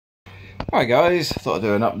Hi guys, thought I'd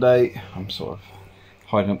do an update. I'm sort of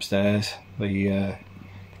hiding upstairs. The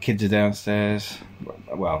kids are downstairs.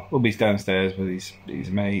 Well, Ubby's downstairs with his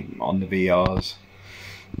mate on the VRs.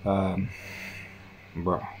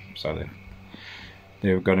 So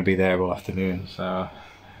they're going to be there all afternoon. So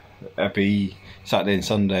every Saturday and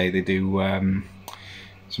Sunday they do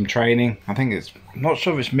some training. I'm not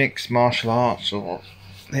sure if it's mixed martial arts or what.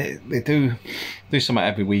 They do something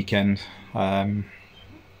every weekend.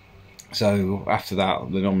 So after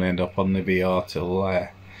that, they normally end up on the VR till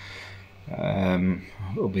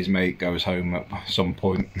Ubby's mate goes home at some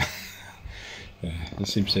point. They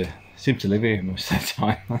seem to live here most of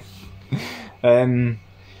the time.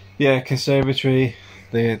 Yeah, conservatory.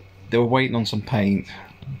 They were waiting on some paint,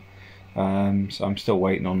 so I'm still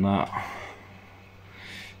waiting on that.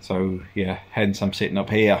 So yeah, hence I'm sitting up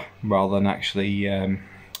here rather than actually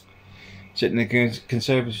sitting in the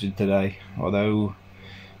conservatory today. Although,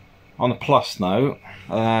 on a plus note,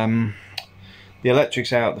 the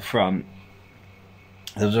electric's out the front.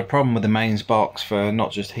 There was a problem with the mains box for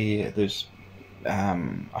not just here. There's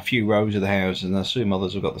a few rows of the house, and I assume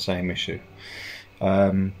others have got the same issue,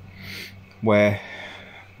 where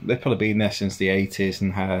they've probably been there since the 80s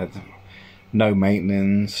and had no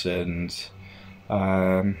maintenance and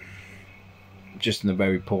just in a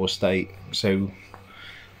very poor state. So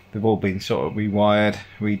they've all been sort of rewired,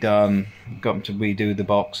 redone, got them to redo the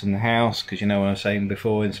box in the house, because you know what I was saying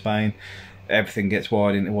before, in Spain everything gets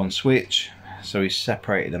wired into one switch. So he's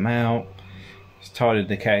separated them out, he's tidied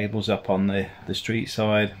the cables up on the street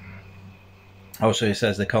side. Also, he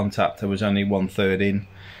says the contactor was only 1/3 in,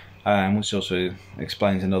 which also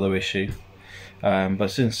explains another issue. But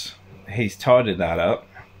since he's tidied that up,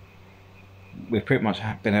 we've pretty much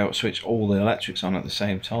been able to switch all the electrics on at the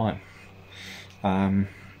same time.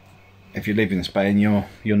 If you live in Spain,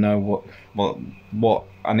 you'll know what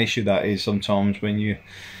an issue that is sometimes when your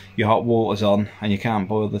hot water's on and you can't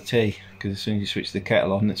boil the tea, because as soon as you switch the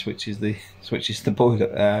kettle on, it switches the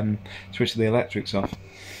boiler, switches the electrics off.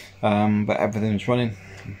 But everything's running.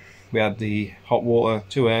 We had the hot water,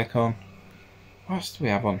 2 aircon. What else do we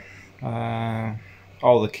have on?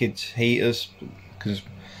 All the kids' heaters, because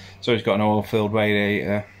Zoe's got an oil-filled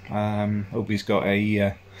radiator. Ubby's got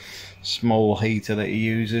a small heater that he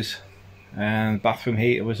uses, and the bathroom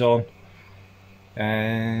heater was on,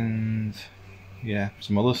 and yeah,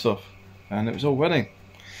 some other stuff, and it was all running.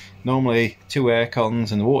 Normally 2 air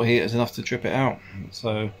cons and the water heater is enough to trip it out,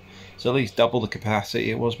 so it's at least double the capacity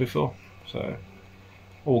it was before. So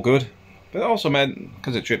all good. But it also meant,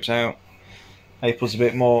 because it trips out, April's a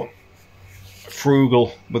bit more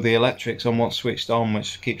frugal with the electrics on what's switched on,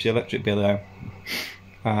 which keeps the electric bill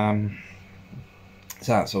down.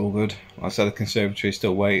 So that's all good. Like I said, the conservatory is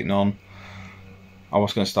still waiting on. I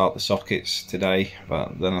was going to start the sockets today,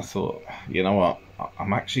 but then I thought, you know what,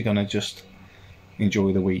 I'm actually going to just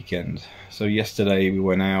enjoy the weekend. So yesterday we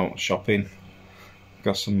went out shopping,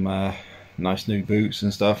 got some nice new boots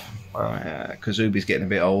and stuff, because Ubby's getting a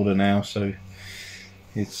bit older now, so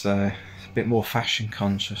it's a bit more fashion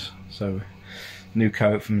conscious. So new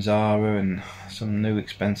coat from Zara and some new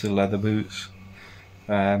expensive leather boots.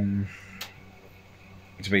 To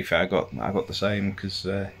be fair, I got the same because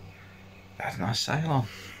I had a nice sale on.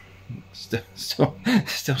 Still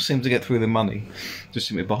seem to get through the money. Just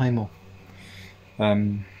seem to buy more. Yeah,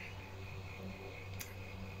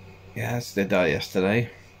 it's the day yesterday,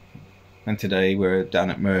 and today we're down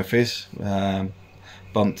at Murphy's.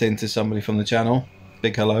 Bumped into somebody from the channel.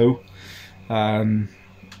 Big hello.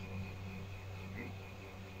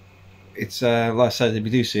 It's like I said, if you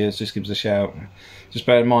do see us, just give us a shout. Just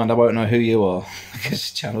bear in mind, I won't know who you are because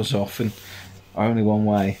the channel's off and only one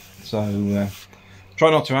way. So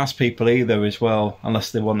try not to ask people either as well,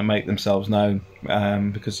 unless they want to make themselves known,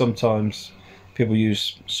 because sometimes people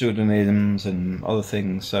use pseudonyms and other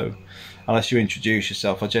things. So unless you introduce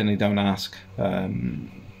yourself, I generally don't ask,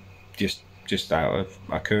 just out of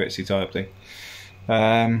a courtesy type thing.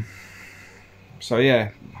 So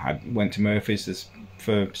yeah, I went to Murphy's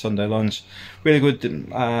for Sunday lunch. Really good.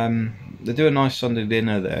 They do a nice Sunday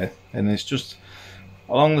dinner there, and it's just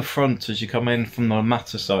along the front as you come in from the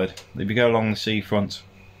Mata side. If you go along the seafront,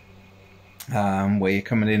 where you're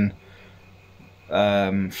coming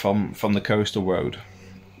in from the coastal road,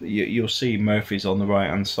 you'll see Murphy's on the right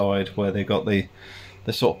hand side, where they got the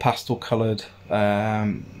sort of pastel coloured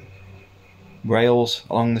rails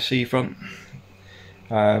along the seafront.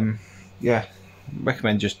 Yeah,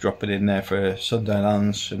 recommend just dropping in there for a Sunday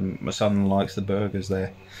lunch, and my son likes the burgers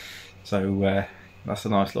there, so that's a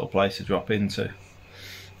nice little place to drop into.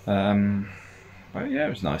 But yeah, it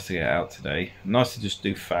was nice to get out today. Nice to just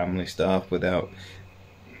do family stuff without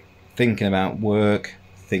thinking about work,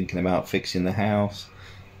 thinking about fixing the house,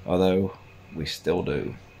 although we still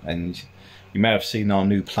do. And you may have seen our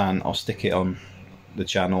new plant. I'll stick it on the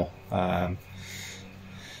channel.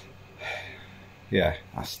 Yeah,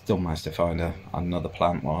 I still managed to find another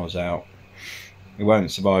plant while I was out. It won't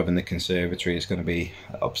survive in the conservatory, it's going to be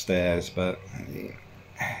upstairs, but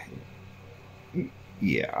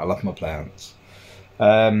yeah, I love my plants.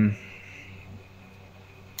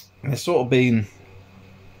 It's sort of been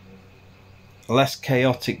less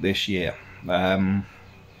chaotic this year. I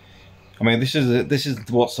mean, this is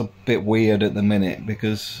what's a bit weird at the minute,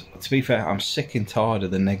 because to be fair, I'm sick and tired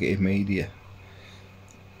of the negative media.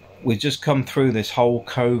 We've just come through this whole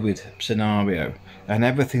COVID scenario, and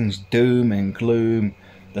everything's doom and gloom.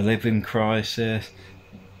 The living crisis,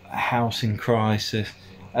 housing crisis,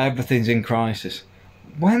 everything's in crisis.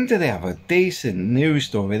 When do they have a decent news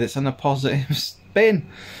story that's on a positive spin?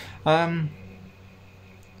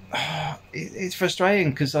 It's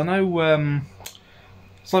frustrating, because I know,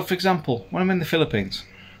 so for example, when I'm in the Philippines,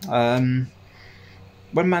 when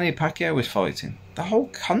Manny Pacquiao was fighting, the whole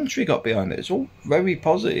country got behind it. It's all very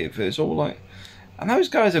positive. It's all like, and those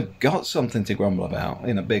guys have got something to grumble about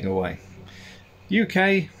in a bigger way.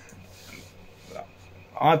 UK,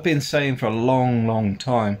 I've been saying for a long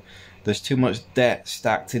time, there's too much debt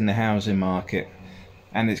stacked in the housing market,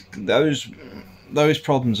 and it's those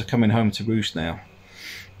problems are coming home to roost now.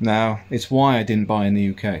 Now, it's why I didn't buy in the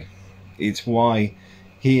UK. It's why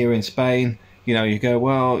here in Spain, you know, you go,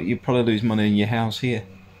 well, you probably lose money in your house here.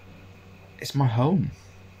 It's my home.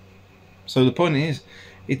 So the point is,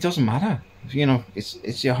 it doesn't matter. You know,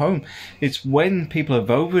 it's your home. It's when people have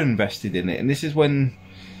over-invested in it, and this is when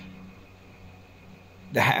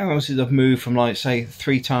the houses have moved from, like, say,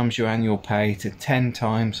 3 times your annual pay to 10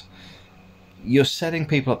 times. You're setting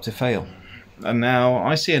people up to fail. And now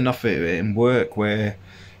I see enough of it in work where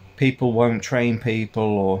people won't train people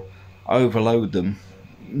or overload them,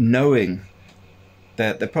 knowing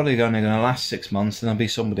that they're probably only going to last 6 months, and there'll be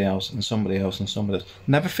somebody else and somebody else and somebody else.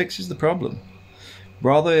 Never fixes the problem.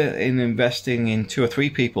 Rather in investing in 2 or 3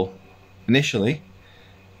 people initially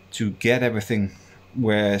to get everything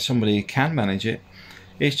where somebody can manage it,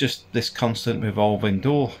 it's just this constant revolving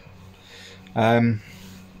door. It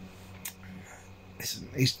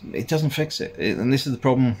doesn't fix it, and this is the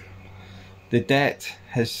problem. The debt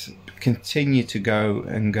has continued to go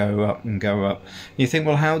and go up and go up. You think,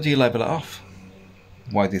 well, how do you level it off?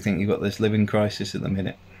 Why do you think you've got this living crisis at the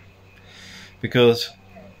minute? Because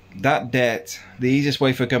that debt, the easiest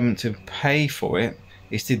way for a government to pay for it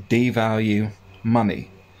is to devalue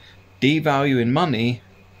money. Devaluing money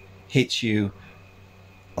hits you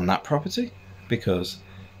on that property, because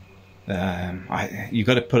you've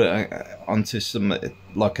got to put it onto some,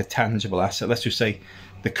 like a tangible asset. Let's just say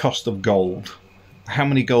the cost of gold. How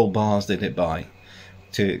many gold bars did it buy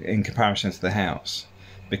in comparison to the house?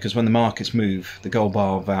 Because when the markets move, the gold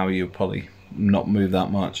bar value will probably not move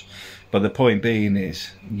that much. But the point being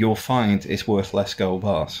is, you'll find it's worth less gold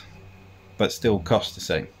bars, but still cost the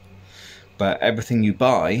same. But everything you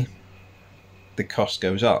buy, the cost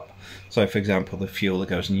goes up. So for example, the fuel that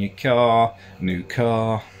goes in your car, new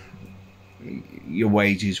car, your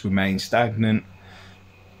wages remain stagnant.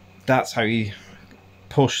 That's how you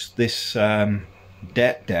push this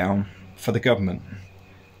debt down for the government.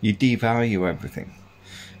 You devalue everything,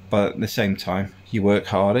 but at the same time you work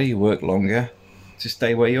harder, you work longer to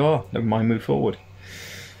stay where you are, never mind move forward.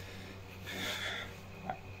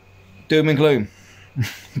 Doom and gloom.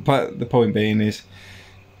 But the point being is,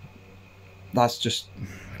 that's just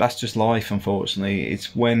life, unfortunately.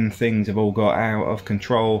 It's when things have all got out of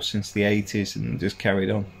control since the 80s and just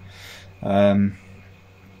carried on.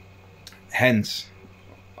 Hence,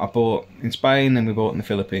 I bought in Spain and we bought in the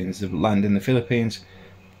Philippines. The land in the Philippines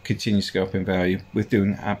continues to go up in value with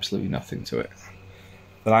doing absolutely nothing to it.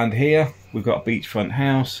 The land here, we've got a beachfront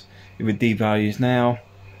house. If it devalues now,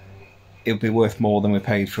 it'll be worth more than we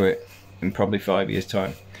paid for it in probably 5 years'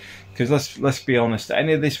 time. Because let's be honest,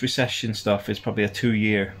 any of this recession stuff is probably a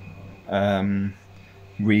 2-year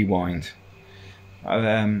rewind.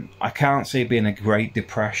 I can't see it being a Great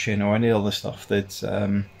Depression or any other stuff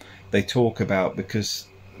that they talk about, because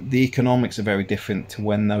the economics are very different to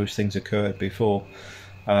when those things occurred before.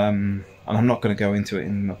 And I'm not going to go into it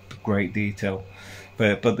in great detail,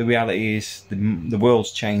 but the reality is the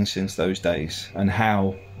world's changed since those days, and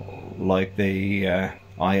how, like, the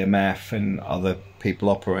IMF and other people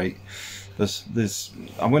operate. There's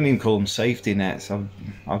I wouldn't even call them safety nets.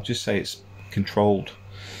 I'll just say it's controlled.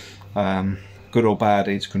 Good or bad,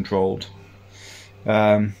 it's controlled.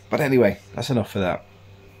 But anyway, that's enough for that.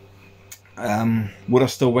 Would I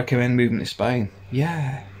still recommend moving to Spain?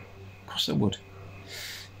 Yeah, course they would.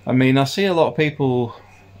 I mean, I see a lot of people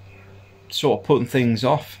sort of putting things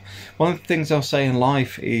off. One of the things I'll say in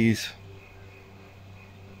life is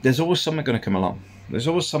there's always something going to come along. There's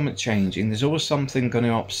always something changing. There's always something going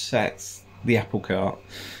to upset the apple cart.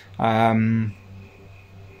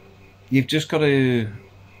 You've just got to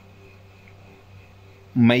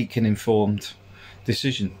make an informed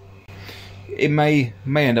decision. It may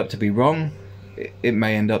end up to be wrong. It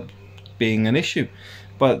may end up being an issue.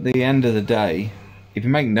 But at the end of the day, if you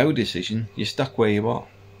make no decision, you're stuck where you are.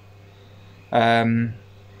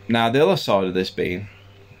 Now, the other side of this being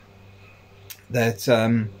that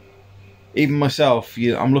even myself,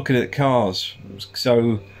 I'm looking at cars.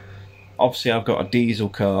 So obviously I've got a diesel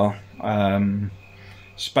car.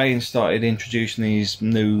 Spain started introducing these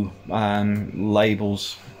new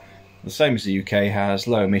labels, the same as the UK has,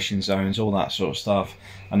 low emission zones, all that sort of stuff,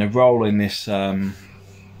 and they're rolling this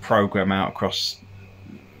program out across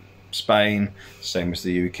Spain, same as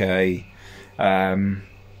the UK,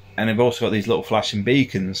 and they've also got these little flashing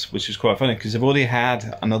beacons, which is quite funny because they've already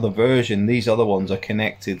had another version. These other ones are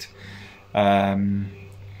connected. I'm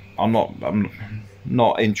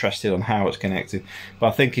not interested on how it's connected, but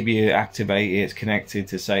I think if you activate it, it's connected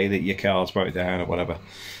to say that your car's broke down or whatever,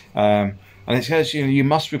 and it says you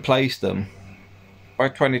must replace them by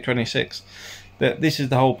 2026. This is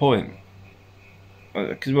the whole point,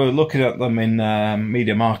 because we were looking at them in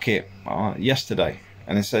Media Market yesterday,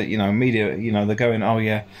 and it said media, they're going, oh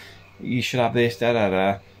yeah, you should have this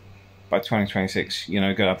by 2026,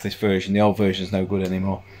 gotta have this version. The old version's no good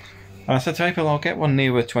anymore. And I said to people, I'll get one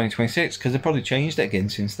nearer 2026 because they've probably changed it again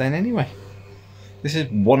since then anyway. This is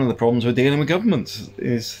one of the problems we're dealing with governments,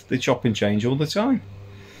 is they chop and change all the time.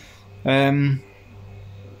 You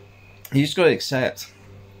just got to accept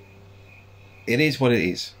it is what it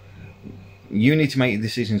is. You need to make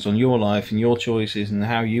decisions on your life and your choices and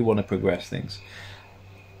how you want to progress things.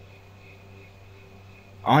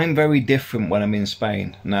 I'm very different when I'm in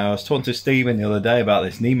Spain. Now, I was talking to Stephen the other day about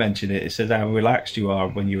this, and he mentioned it. He said how relaxed you are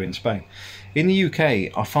when you're in Spain. In the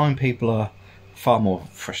UK, I find people are far more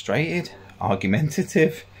frustrated,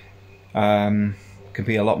 argumentative, can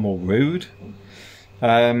be a lot more rude.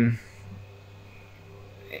 In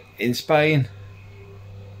Spain,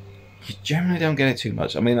 you generally don't get it too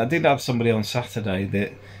much. I mean, I did have somebody on Saturday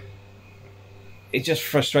that it just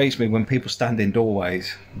frustrates me when people stand in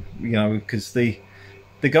doorways, because the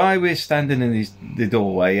guy was standing in the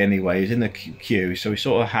doorway anyway. He's in the queue, so he's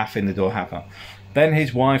sort of half in the door, half out. Then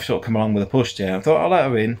his wife sort of come along with a pushchair. I thought, I'll let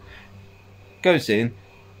her in. Goes in,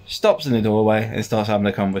 stops in the doorway, and starts having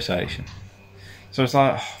a conversation. So it's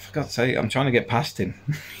like, oh, for God's sake, I'm trying to get past him.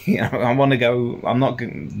 I want to go. I'm not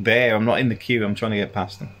there. I'm not in the queue. I'm trying to get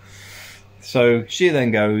past him. So she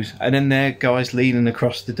then goes, and then there guy's leaning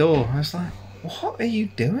across the door. I was like, what are you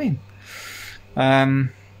doing?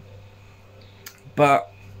 But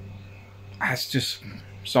that's just,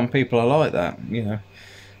 some people are like that,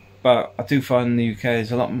 But I do find in the UK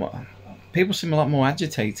there's a lot more, people seem a lot more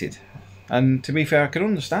agitated. And to be fair, I can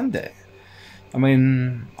understand it. I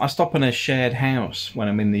mean, I stop in a shared house when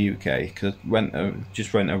I'm in the UK because I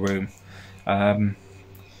just rent a room.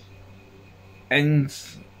 And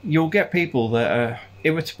you'll get people that are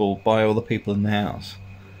irritable by all the people in the house.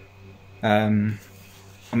 And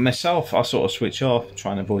myself, I sort of switch off,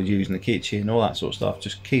 trying to avoid using the kitchen, all that sort of stuff.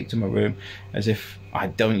 Just keep to my room as if I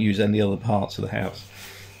don't use any other parts of the house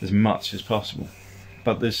as much as possible.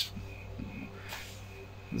 But there's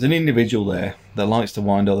an individual there that likes to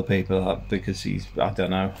wind other people up because he's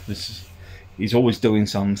always doing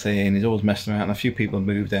something, he's always messing around. And a few people have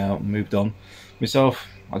moved out and moved on. Myself,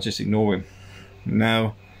 I just ignore him.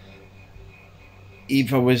 Now,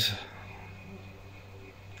 if I was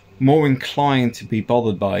more inclined to be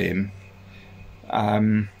bothered by him,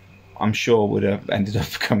 I'm sure would have ended up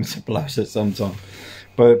coming to blows at some time.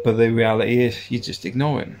 But the reality is, you just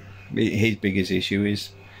ignore him. His biggest issue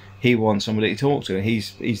is he wants somebody to talk to.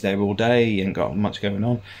 He's there all day, he ain't got much going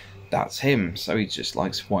on. That's him. So he just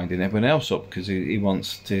likes winding everyone else up because he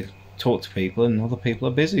wants to talk to people, and other people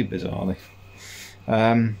are busy, bizarrely.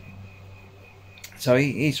 So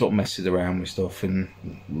he sort of messes around with stuff, and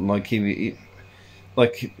like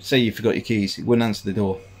like, say you forgot your keys, he wouldn't answer the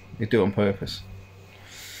door. He'd do it on purpose.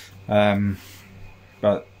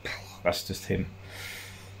 But that's just him.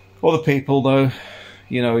 Other people, though,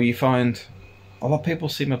 you find a lot of people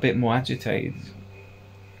seem a bit more agitated.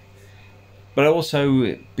 But also,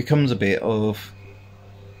 it becomes a bit of,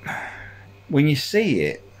 when you see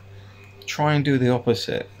it, try and do the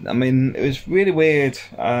opposite. I mean, it was really weird.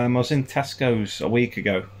 I was in Tesco's a week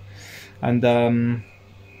ago, and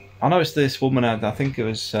I noticed this woman had, I think it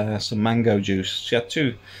was some mango juice. She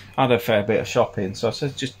had a fair bit of shopping, so I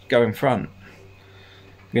said, just go in front.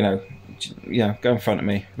 You know, go in front of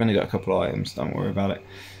me. I've only got a couple of items, don't worry about it.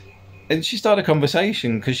 And she started a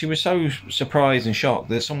conversation because she was so surprised and shocked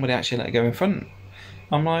that somebody actually let her go in front.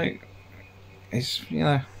 I'm like, it's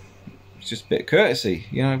just a bit of courtesy,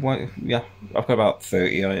 I've got about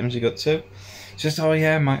 30 items. You got two? She says, oh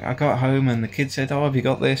yeah, I got home and the kid said, oh, have you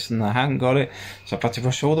got this? And I hadn't got it, so I've had to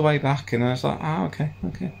rush all the way back. And I was like, oh, okay.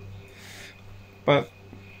 But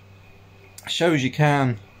shows you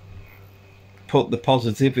can put the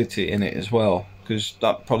positivity in it as well, because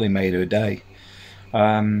that probably made her day.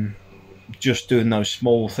 Just doing those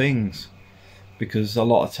small things, because a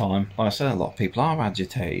lot of time, like I said, a lot of people are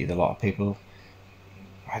agitated. A lot of people,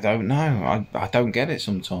 I don't know, I don't get it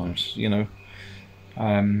sometimes,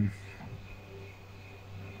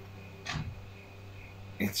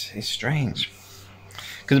 it's strange,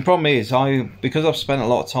 because the problem is because I've spent a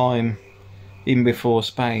lot of time, even before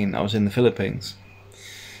Spain, I was in the Philippines,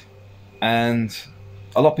 and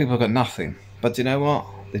a lot of people have got nothing, but you know what,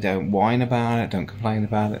 they don't whine about it, don't complain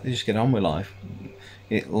about it, they just get on with life.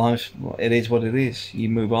 It is what it is. You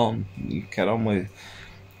move on, you get on with,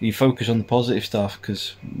 you focus on the positive stuff,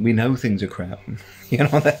 because we know things are crap.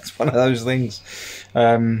 That's one of those things.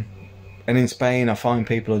 And in Spain, I find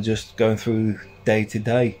people are just going through day to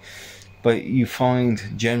day, but you find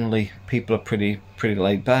generally people are pretty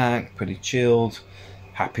laid back, pretty chilled,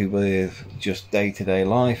 happy with just day to day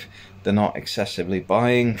life. They're not excessively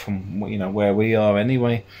buying from where we are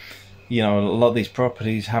anyway. A lot of these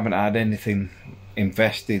properties haven't had anything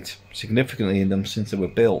invested significantly in them since they were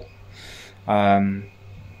built. And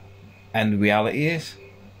the reality is,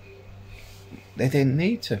 they didn't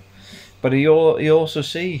need to. But you also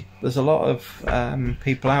see there's a lot of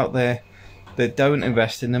people out there that don't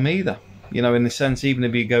invest in them either. In the sense, even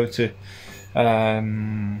if you go to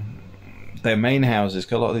their main houses,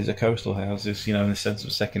 because a lot of these are coastal houses, in the sense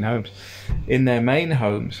of second homes. In their main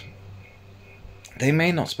homes, they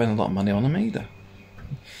may not spend a lot of money on them either,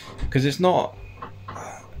 because it's not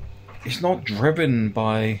driven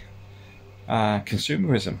by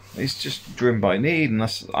consumerism. It's just driven by need. And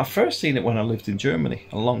I first seen it when I lived in Germany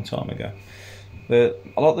a long time ago. That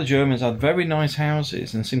a lot of the Germans had very nice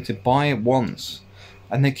houses and seem to buy it once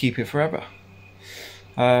and they keep it forever.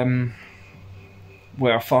 Where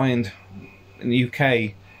I find in the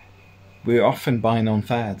UK, we're often buying on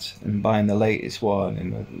fads and buying the latest one,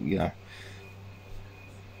 and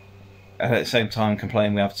at the same time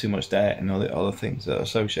complaining we have too much debt and all the other things that are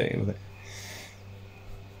associated with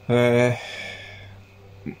it.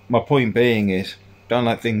 My point being is, don't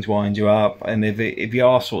let things wind you up, and if you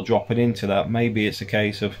are sort of dropping into that, maybe it's a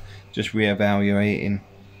case of just reevaluating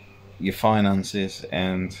your finances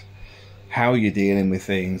and how you're dealing with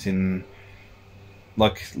things. And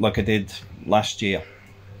like I did last year,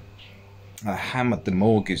 I hammered the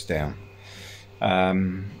mortgage down,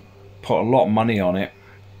 put a lot of money on it,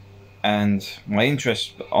 and my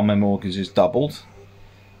interest on my mortgage is doubled,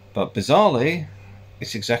 but bizarrely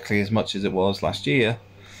it's exactly as much as it was last year.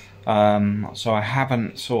 So I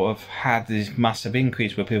haven't sort of had this massive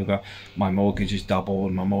increase where people go, my mortgage is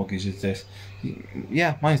doubled, my mortgage is this.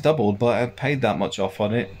 Yeah, mine's doubled, but I paid that much off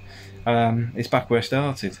on it. It's back where I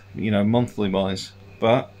started, monthly wise.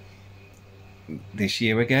 But this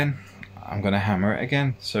year again, I'm going to hammer it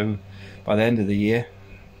again. So by the end of the year,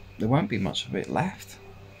 there won't be much of it left.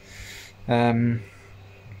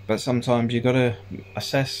 But sometimes you've got to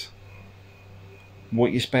assess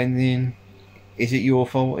what you're spending. Is it your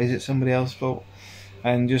fault? Is it somebody else's fault?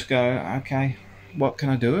 And just go, okay, what can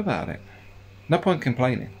I do about it? No point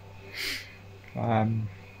complaining. I'm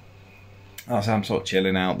sort of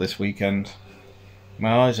chilling out this weekend.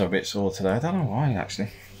 My eyes are a bit sore today. I don't know why, actually.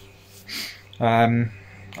 I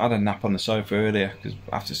had a nap on the sofa earlier, because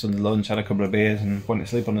after Sunday lunch I had a couple of beers and went to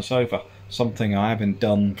sleep on the sofa. Something I haven't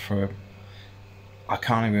done for... I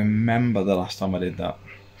can't even remember the last time I did that.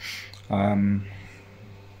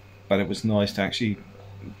 But it was nice to actually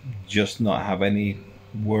just not have any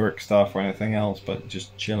work stuff or anything else, but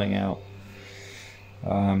just chilling out.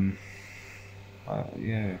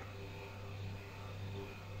 Yeah.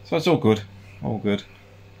 So it's all good. All good.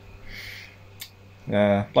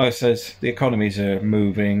 Like I said, the economies are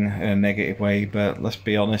moving in a negative way, but let's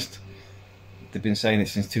be honest, they've been saying it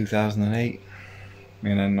since 2008.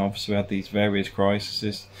 And obviously we had these various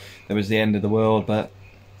crises. There was the end of the world, but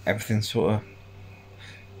everything sort of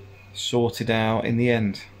sorted out in the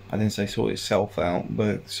end. I didn't say sort itself out,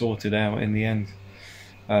 but sorted out in the end.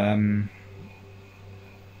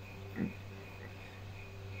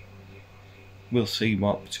 We'll see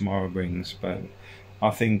what tomorrow brings, but I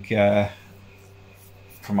think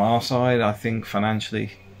from our side, I think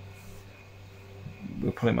financially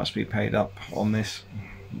we'll pretty much be paid up on this.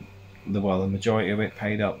 Well, the majority of it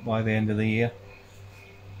paid up by the end of the year,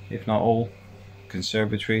 if not all.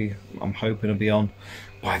 Conservatory, I'm hoping to be on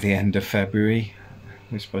by the end of February.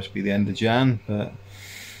 It's supposed to be the end of Jan, but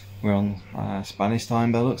we're on Spanish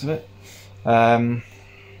time by the looks of it. As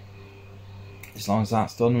long as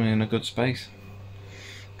that's done, we're in a good space.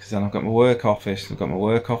 Because then I've got my work office.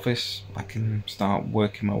 I can start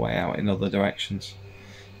working my way out in other directions.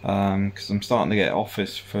 Because I'm starting to get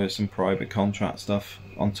office for some private contract stuff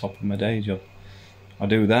on top of my day job. I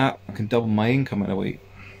do that, I can double my income in a week.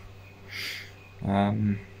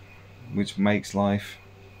 Which makes life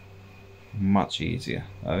much easier.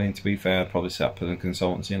 I mean, to be fair, I'd probably set up a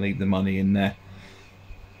consultancy and leave the money in there.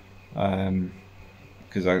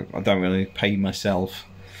 Because I don't really pay myself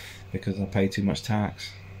because I pay too much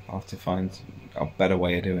tax. I'll have to find a better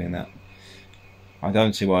way of doing that. I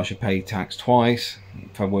don't see why I should pay tax twice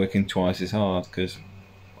if I'm working twice as hard, because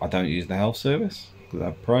I don't use the health service, because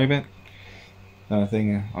I'm private. The only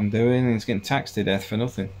thing I'm doing is getting taxed to death for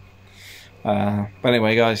nothing. But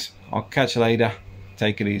anyway guys, I'll catch you later.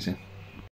 Take it easy.